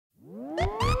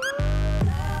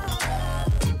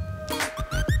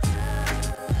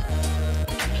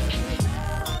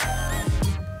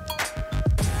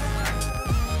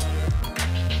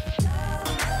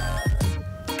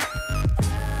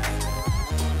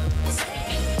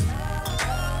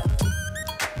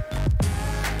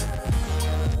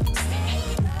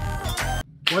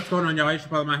What's going on, y'all? It's your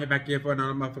brother, my head back here for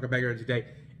another motherfucking banger today.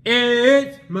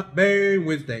 It's Mukbang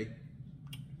Wednesday.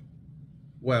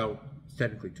 Well, it's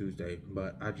technically Tuesday,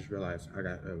 but I just realized I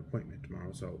got an appointment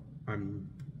tomorrow, so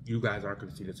you guys aren't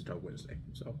gonna see this until Wednesday.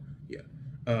 So yeah.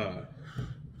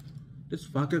 This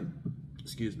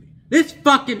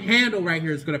fucking handle right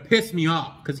here is gonna piss me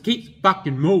off because it keeps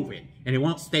fucking moving and it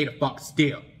won't stay the fuck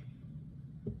still.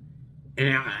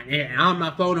 And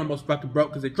my phone almost fucking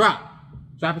broke because it dropped.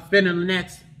 So I've been spending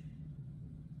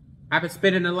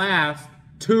the last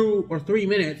 2 or 3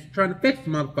 minutes trying to fix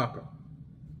the motherfucker.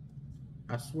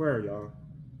 I swear, y'all.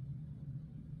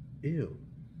 Ew.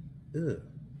 Ugh.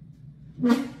 I don't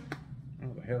know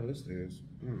what the hell this is.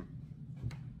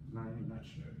 Not even that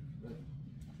shit.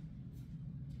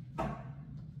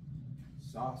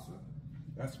 Salsa.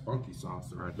 That's funky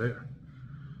salsa right there.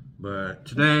 But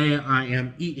today I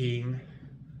am eating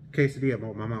quesadilla.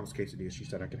 Well, my mom's quesadilla. She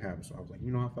said I could have it, so I was like,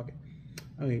 you know what, fuck it.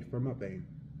 I'll eat it for mukbang.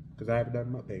 Because I haven't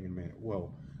done mukbang in a minute.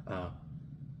 Well,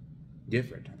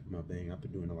 different type of mukbang. I've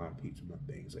been doing a lot of pizza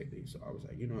mukbangs lately, so I was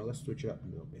like, you know what, let's switch it up a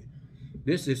little bit.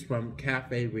 This is from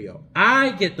Cafe Rio. I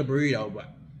get the burrito,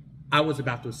 but I was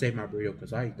about to save my burrito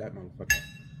because I ate that motherfucker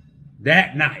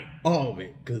that night. All of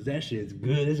it. Because that shit's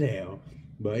good as hell.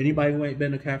 But anybody who ain't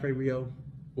been to Cafe Rio,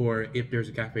 or if there's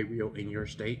a Cafe Rio in your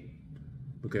state,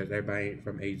 because everybody ain't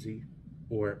from AZ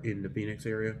or in the Phoenix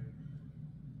area,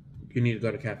 you need to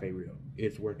go to Cafe Rio.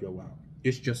 It's worth your while.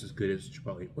 It's just as good as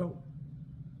Chipotle. Well,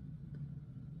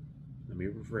 let me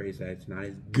rephrase that. It's not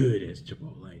as good as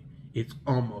Chipotle. It's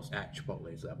almost at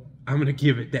Chipotle's level. I'm going to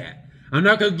give it that. I'm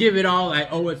not going to give it all like,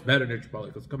 oh, it's better than Chipotle.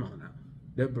 Because come on now.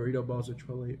 Their burrito balls at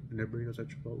Chipotle and their burritos at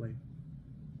Chipotle,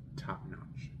 top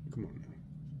notch. Come on now.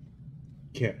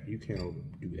 You can't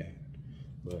overdo that.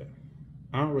 But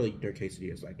I don't really eat their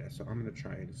quesadillas like that, so I'm gonna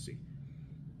try it and see.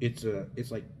 It's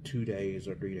like 2 days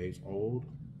or 3 days old.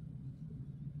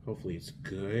 Hopefully it's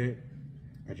good.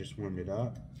 I just warmed it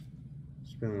up.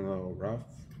 It's feeling a little rough.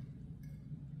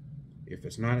 If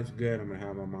it's not as good, I'm gonna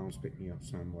have my mom's pick me up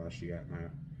some while she got my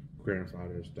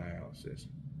grandfather's dialysis,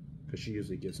 because she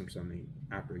usually gives him something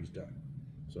after he's done.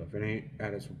 So if it ain't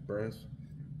at its best,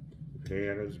 if it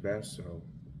ain't at its best, so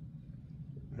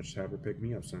I just have her pick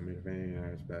me up some if it ain't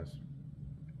at its best.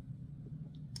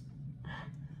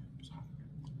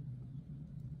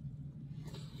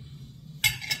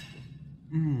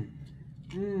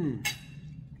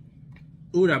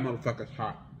 Ooh, that motherfucker's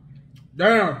hot.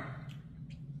 Damn.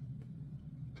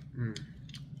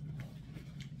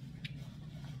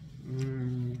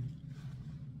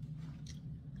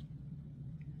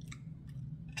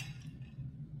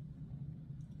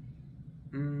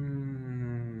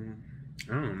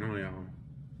 I don't know, y'all.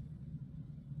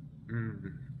 I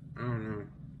don't know.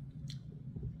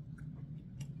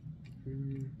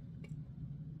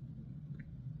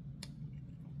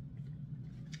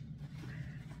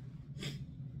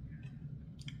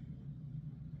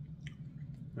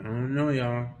 I don't know,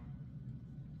 y'all.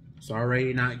 It's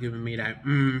already not giving me that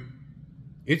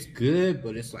It's good,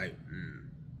 but it's like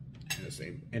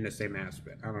in the same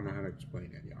aspect. I don't know how to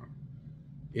explain that, y'all.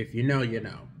 If you know, you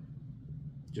know.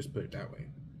 Just put it that way.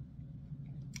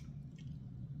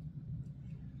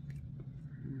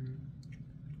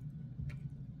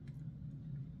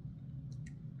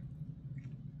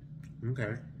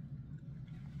 Okay.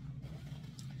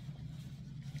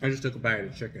 I just took a bite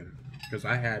of the chicken because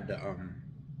I had the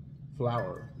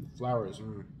flour. The flour is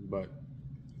but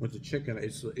with the chicken,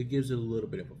 it gives it a little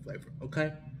bit of a flavor.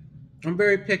 Okay. I'm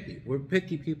very picky. We're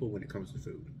picky people when it comes to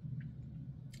food.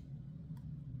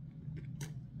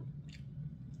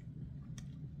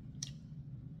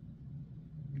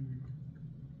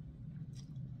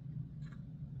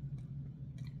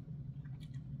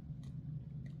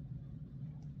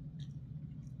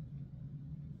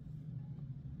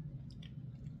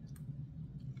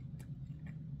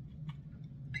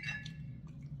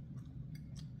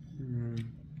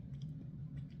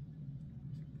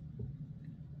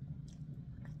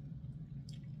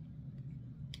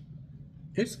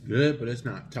 It's good, but it's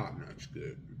not top-notch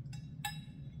good.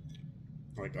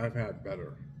 Like, I've had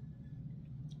better.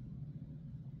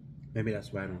 Maybe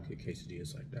that's why I don't get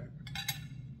quesadillas like that.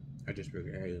 I just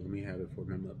figured, hey, let me have it for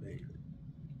my mukbang.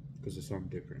 Because it's something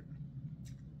different.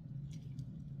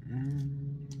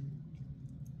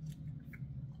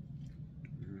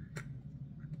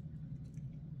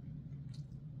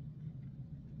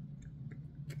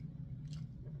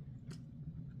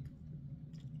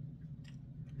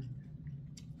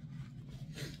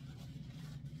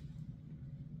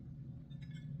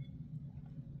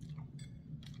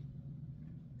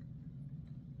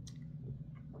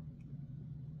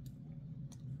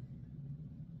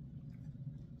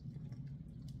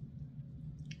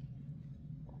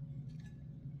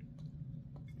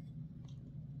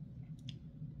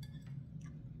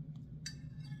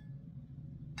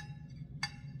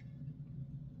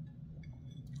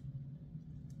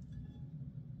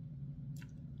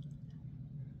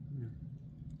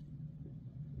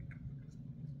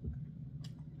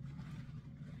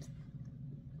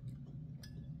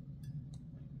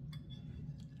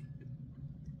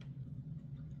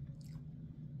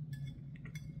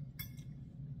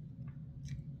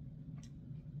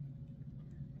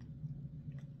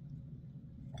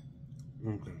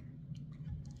 Okay.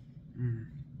 Mm.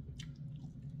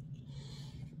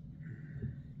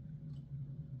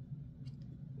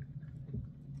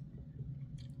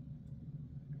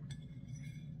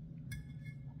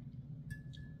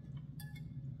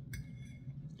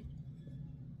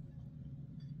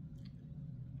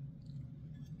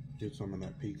 Get some of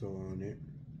that pico on it.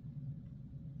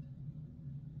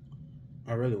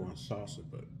 I really want salsa,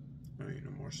 but there ain't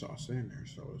no more salsa in there,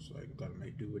 so it's like gotta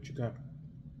make do what you got.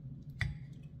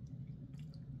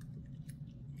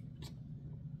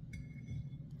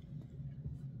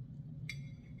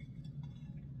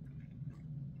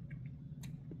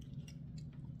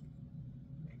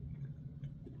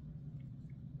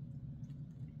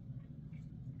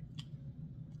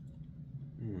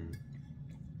 Mm.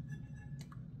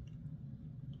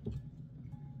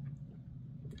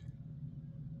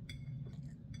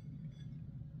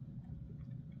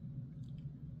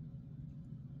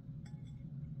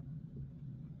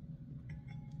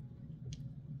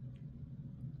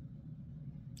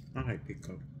 I like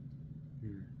pico.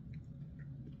 Mm.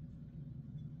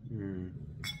 Mm.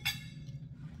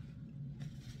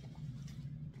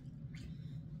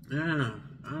 Yeah,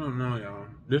 I don't know, y'all.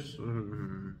 This,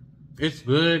 it's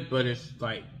good, but it's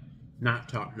like not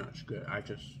top notch good. I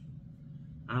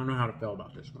don't know how to feel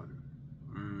about this one.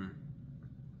 Mm.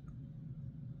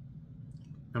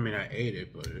 I mean, I ate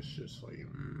it, but it's just like,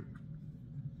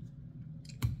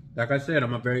 like I said,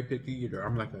 I'm a very picky eater.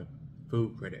 I'm like a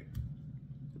food critic.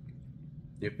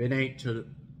 If it ain't to,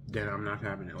 then I'm not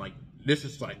having it. Like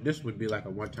this would be like a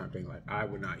one-time thing. Like I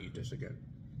would not eat this again.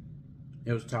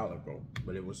 It was tolerable,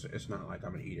 but it's not like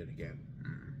I'm gonna eat it again.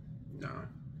 No.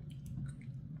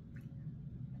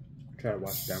 Try to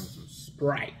wash it down with some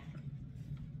Sprite.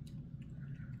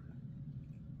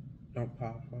 Don't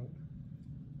pop out.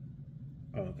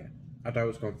 Oh, okay. I thought it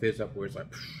was gonna fizz up where it's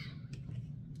like,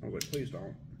 oh wait, please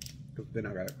don't. Because then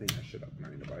I gotta clean that shit up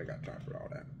and ain't nobody got time for all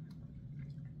that.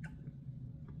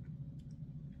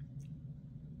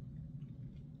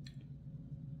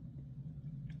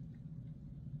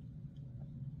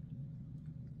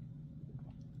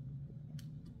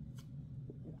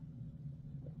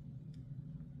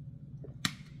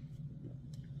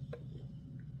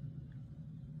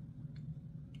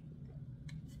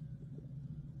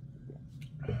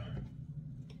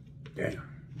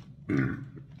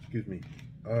 Damn. Excuse me.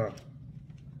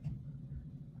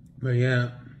 But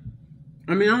yeah.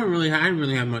 I mean, I didn't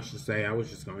really have much to say. I was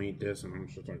just gonna eat this, and I'm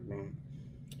just like, boom.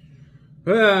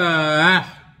 But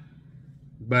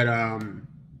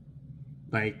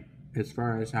like as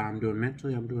far as how I'm doing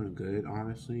mentally, I'm doing good.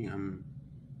 Honestly, I'm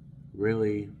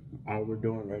really all we're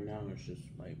doing right now is just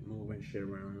like moving shit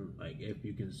around. Like if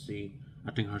you can see,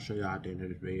 I think I'll show you at the end of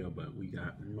this video. But we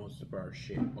got most of our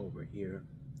shit over here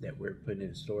that we're putting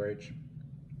in storage,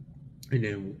 and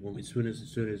then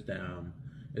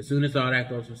as soon as all that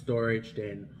goes to storage,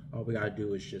 then all we gotta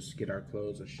do is just get our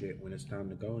clothes and shit when it's time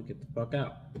to go and get the fuck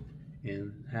out.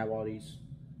 And have all these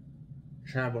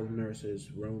travel nurses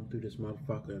roam through this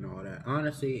motherfucker and all that.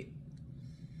 Honestly,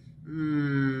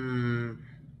 I'm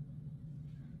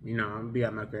gonna be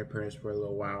at my grandparents for a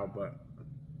little while, but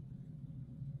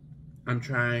I'm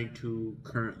trying to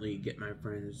currently get my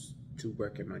friends to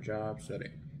work at my job so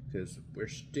that, because we're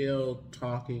still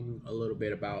talking a little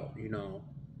bit about,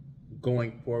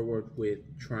 going forward with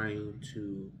trying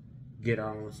to get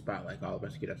our own spot, like all of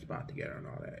us get a spot together and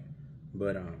all that.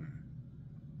 But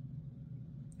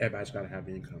everybody's got to have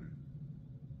income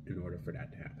in order for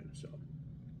that to happen. So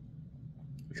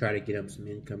try to get them some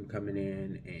income coming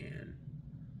in and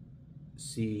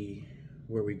see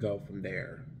where we go from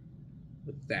there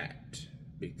with that.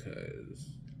 Because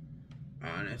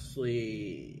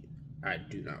honestly, I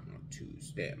do not want to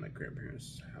stay at my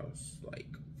grandparents' house like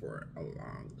for a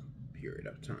long period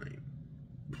of time.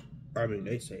 I mean,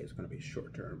 they say it's going to be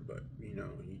short term, but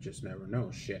you just never know.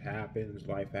 Shit happens,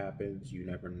 life happens, you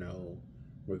never know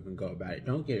where you can go about it.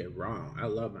 Don't get it wrong. I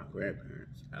love my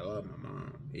grandparents. I love my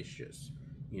mom. It's just,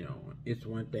 it's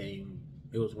one thing.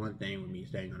 It was one thing with me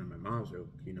staying under my mom's roof,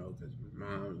 because my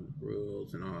mom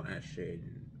rules and all that shit.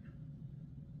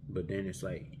 But then it's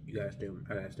like, I gotta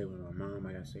stay with my mom,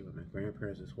 I gotta stay with my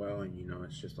grandparents as well. And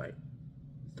it's just like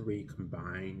 3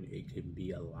 combined, it can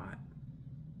be a lot.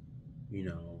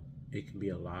 It can be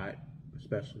a lot,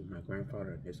 especially with my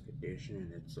grandfather in his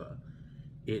condition.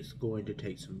 It's going to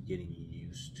take some getting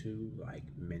used to, like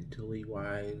mentally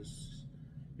wise,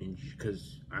 and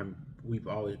because we've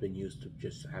always been used to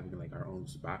just having like our own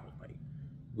spot. Like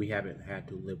we haven't had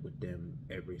to live with them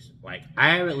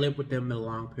I haven't lived with them in a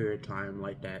long period of time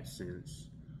like that since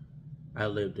I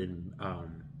lived in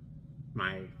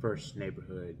my first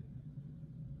neighborhood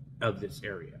of this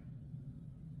area.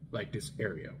 Like this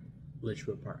area,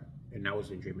 Litchfield Park. And that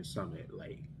was in Dreamer Summit,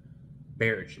 like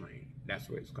Barrage Lane. That's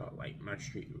what it's called. Like my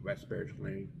street, West Barrage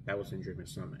Lane. That was in Dreamer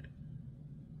Summit.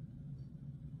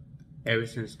 Ever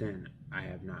since then, I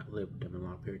have not lived with them in a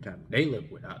long period of time. They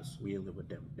lived with us. We didn't live with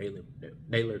them.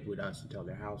 They lived with us until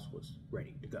their house was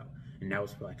ready to go. And that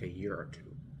was for like a year or two.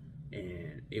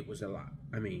 And it was a lot.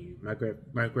 I mean,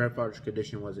 my grandfather's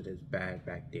condition wasn't as bad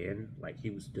back then. Like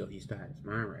he still had his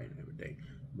mind right and everything.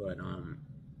 But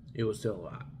it was still a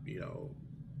lot, you know.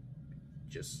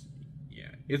 Just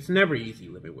yeah. It's never easy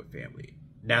living with family.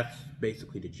 That's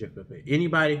basically the gist of it.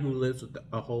 Anybody who lives with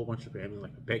a whole bunch of family,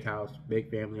 like a big house, big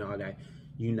family, all that,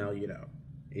 you know,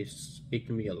 it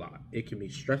can be a lot. It can be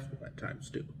stressful at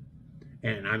times too.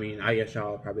 And I mean, I guess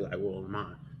y'all are probably like, well,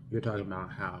 Mom, you're talking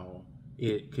about how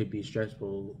it could be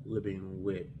stressful living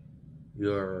with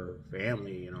your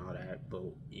family and all that, but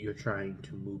you're trying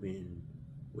to move in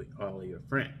with all of your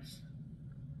friends.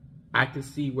 I can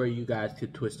see where you guys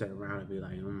could twist that around and be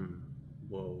like,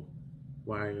 well,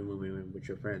 why are you moving in with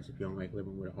your friends if you don't like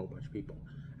living with a whole bunch of people?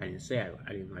 I didn't say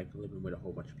I didn't like living with a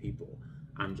whole bunch of people.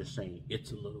 I'm just saying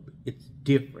it's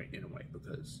different in a way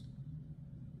because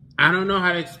I don't know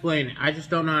how to explain it. I just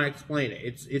don't know how to explain it.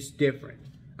 It's different.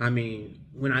 I mean,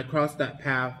 when I cross that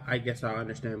path, I guess I'll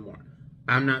understand more.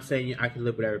 I'm not saying I can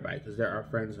live with everybody because there are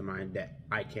friends of mine that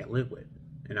I can't live with.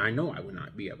 And I know I would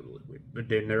not be able to live with. But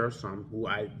then there are some who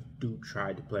I do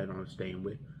try to plan on staying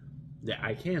with that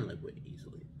I can live with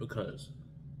easily. Because,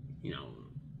 you know,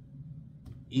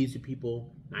 easy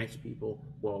people, nice people,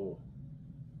 well,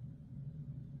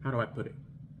 how do I put it?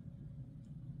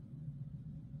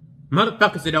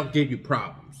 Motherfuckers that don't give you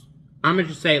problems. I'm going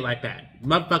to just say it like that.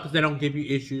 Motherfuckers that don't give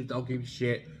you issues, don't give you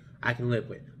shit, I can live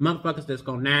with. Motherfuckers that's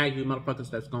going to nag you,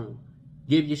 motherfuckers that's going to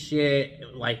give you shit,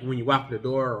 like when you walk the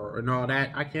door and all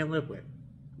that, I can't live with.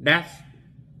 That's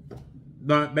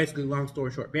basically, long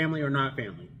story short, family or not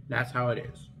family. That's how it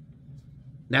is.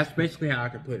 That's basically how I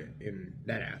could put it in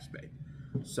that aspect.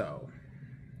 So,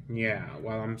 yeah,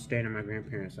 while I'm staying at my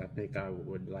grandparents', I think I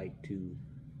would like to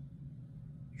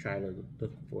try to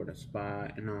look for the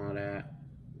spot and all that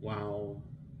while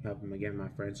helping me get my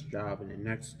friend's job. And the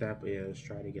next step is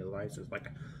try to get a license. Like,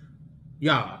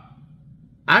 y'all,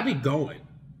 I be going.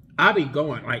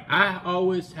 Like, I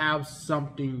always have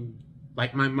something,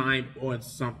 like my mind on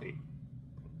something.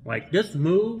 Like, this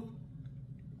move,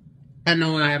 I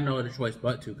know I have no other choice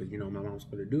but to, because, you know, my mom's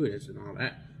going to do this and all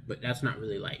that. But that's not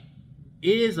really, like, it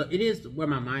is where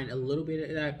my mind a little bit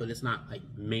of that, but it's not, like,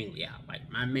 mainly out. Like,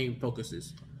 my main focus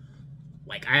is,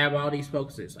 like, I have all these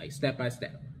focuses, like, step by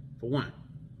step. For one,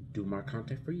 do more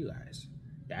content for you guys.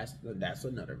 That's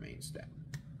another main step.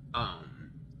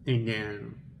 And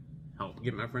then help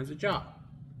get my friends a job.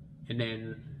 And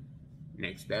then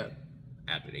next step,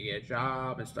 after they get a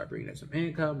job and start bringing us some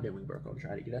income, then we work on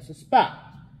trying to get us a spot.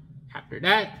 After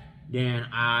that, then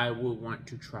I would want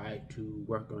to try to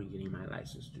work on getting my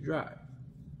license to drive.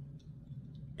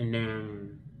 And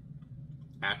then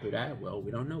after that, well,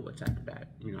 we don't know what's after that.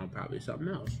 You know, probably something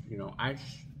else. You know, I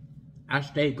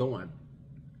stay going.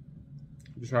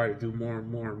 I try to do more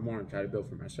and more and more and try to build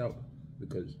for myself.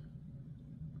 Because,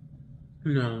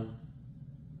 you know,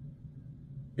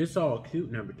 it's all cute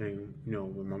and everything, you know,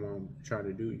 when my mom tried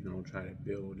to do, you know, try to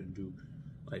build and do,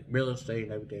 like, real estate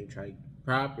and everything, try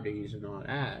properties and all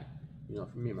that, you know,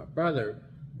 for me and my brother.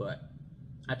 But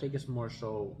I think it's more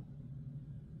so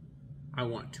I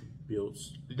want to build.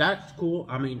 That's cool.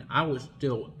 I mean, I would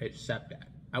still accept that.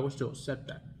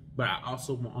 But I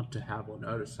also want to have on the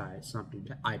other side something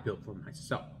that I built for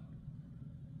myself.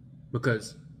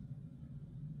 Because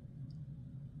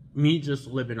me just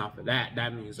living off of that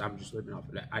means I'm just living off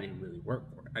of that. I didn't really work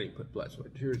for it. I didn't put blood, sweat,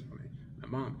 and tears on it. My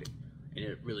mom did. And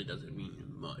it really doesn't mean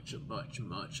much of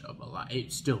a lot.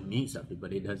 It still means something,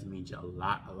 but it doesn't mean a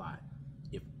lot.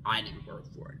 If I didn't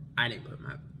work for it, I didn't put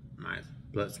my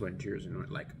blood, sweat, and tears in it.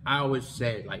 Like, I always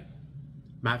say, like,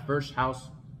 my first house,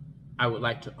 I would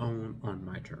like to own on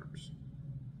my terms.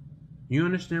 You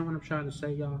understand what I'm trying to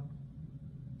say, y'all?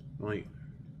 Like,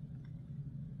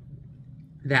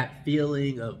 that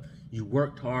feeling of you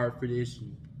worked hard for this,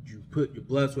 you put your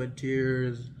blood, sweat, and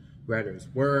tears, whether it's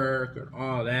work or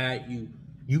all that,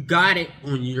 you got it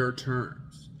on your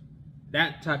terms.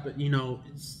 That type of, you know,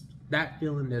 it's that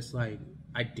feeling that's like,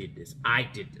 I did this,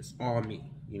 all me,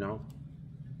 you know?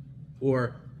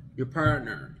 Or your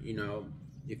partner, you know,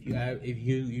 if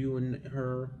you and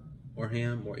her or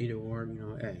him or either or, you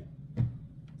know, hey,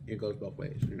 it goes both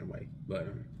ways in a way. But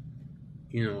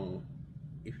you know,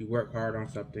 if you work hard on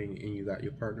something and you got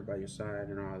your partner by your side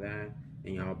and all that,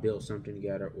 and y'all build something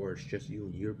together, or it's just you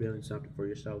and you're building something for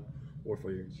yourself, or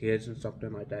for your kids and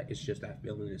something like that. It's just that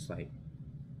feeling. It's like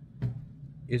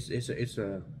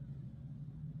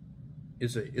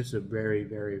it's a very,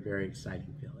 very, very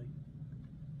exciting feeling.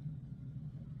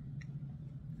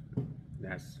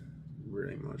 That's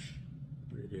really much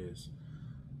what it is.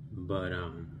 But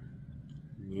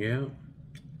yeah,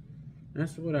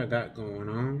 that's what I got going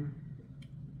on.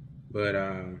 But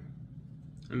I'm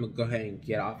gonna go ahead and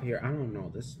get off here. I don't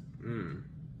know this.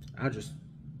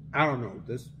 I don't know,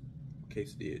 this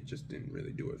quesadilla just didn't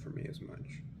really do it for me as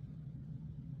much.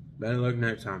 Better luck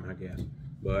next time, I guess.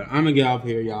 But I'm gonna get off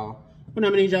here, y'all. What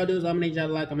I'm gonna need y'all to do is I'm gonna need y'all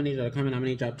to like, I'm gonna need y'all to comment, I'm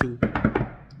gonna need y'all to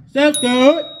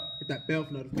subscribe. Hit that bell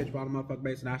for notifications for all the motherfucking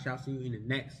base, and I shall see you in the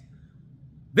next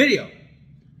video.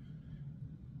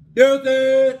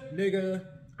 Deuces, nigga.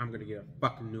 I'm gonna get a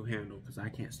fucking new handle because I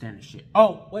can't stand this shit.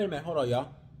 Oh, wait a minute, hold on, y'all.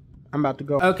 I'm about to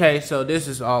go. Okay, so this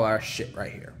is all our shit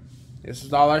right here. This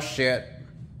is all our shit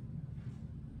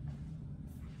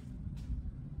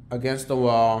against the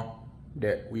wall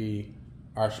that we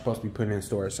are supposed to be putting in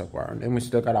storage so far. And then we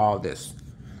still got all this.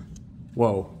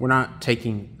 Whoa, we're not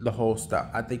taking the whole stuff.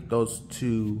 I think those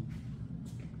two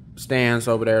stands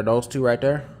over there, those two right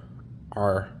there,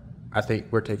 are, I think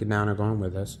we're taking down and going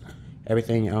with us.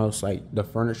 Everything else, like the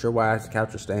furniture-wise, the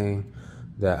couch are staying.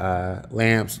 The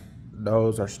lamps,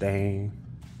 those are staying.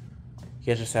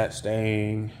 Kitchen set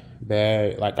staying.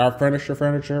 Bed, like our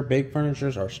furniture, big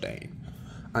furnitures are staying,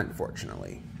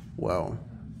 unfortunately. Well,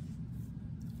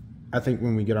 I think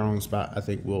when we get our own spot, I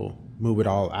think we'll move it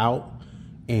all out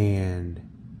and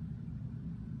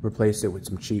replace it with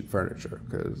some cheap furniture.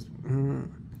 Because,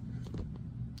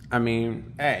 I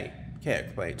mean, hey, can't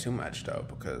complain too much though,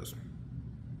 because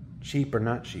cheap or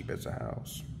not cheap, it's a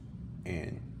house.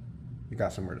 And you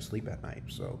got somewhere to sleep at night,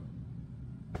 so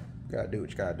you gotta do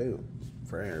what you gotta do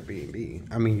for Airbnb.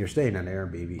 I mean, you're staying in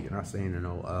Airbnb. You're not staying in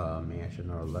no mansion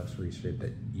or luxury shit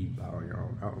that you buy on your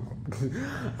own. I don't know.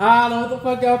 I don't know what the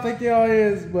fuck y'all think y'all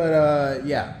is, but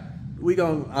yeah, we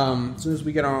gon' as soon as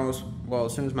we get our own, well,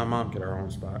 as soon as my mom get her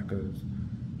own spot, cause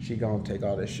she gonna take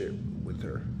all this shit with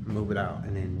her, move it out,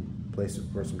 and then place it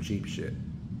for some cheap shit.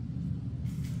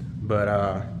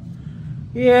 But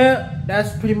yeah,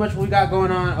 that's pretty much what we got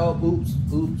going on. Oh, oops.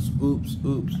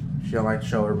 She don't like to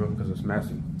show her room because it's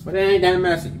messy. But it ain't that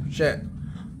messy. Shit.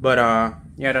 But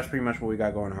yeah, that's pretty much what we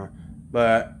got going on.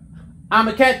 But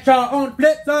I'ma catch y'all on the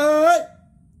flip side.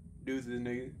 Deuces,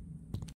 nigga.